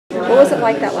What was it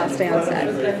like that last day on set?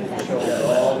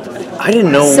 I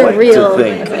didn't know Surreal. what to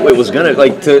think. It was gonna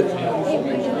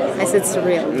I said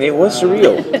surreal. It was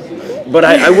surreal, but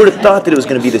I would have thought that it was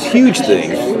gonna be this huge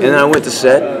thing, and then I went to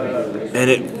set, and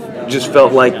it just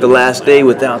felt like the last day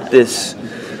without this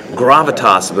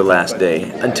gravitas of the last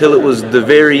day until it was the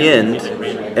very end,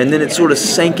 and then it sort of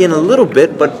sank in a little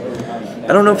bit. But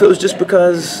I don't know if it was just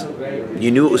because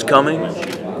you knew it was coming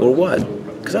or what.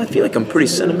 Because I feel like I'm pretty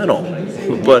sentimental,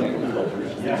 but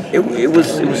it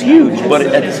was huge. But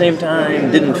at the same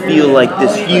time, didn't feel like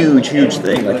this huge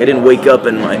thing. Like I didn't wake up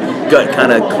and my gut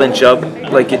kind of clench up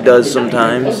like it does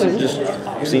sometimes. It just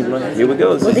seemed like here we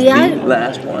go. This is the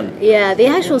last one. Yeah, the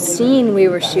actual scene we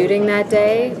were shooting that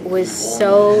day was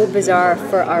so bizarre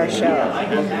for our show,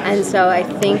 and so I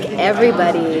think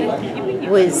everybody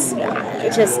was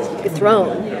just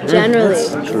thrown generally.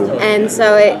 That's true. And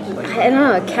so I don't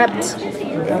know, it kept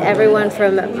everyone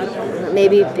from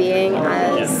maybe being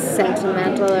as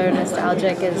sentimental or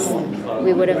nostalgic as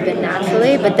we would have been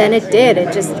naturally, but then it did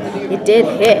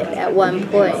hit at one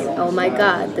point. Oh my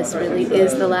God, this really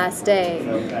is the last day,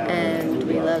 and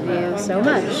we love you so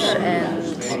much,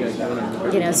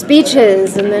 and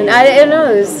speeches, and then I don't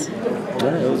know.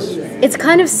 It's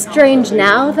kind of strange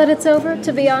now that it's over,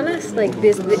 to be honest. Like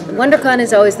WonderCon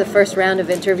is always the first round of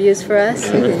interviews for us,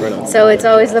 so it's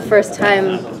always the first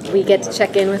time we get to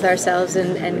check in with ourselves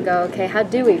and go, okay, how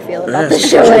do we feel about the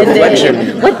show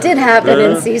ending? What did happen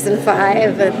in season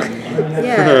 5? And,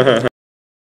 yeah.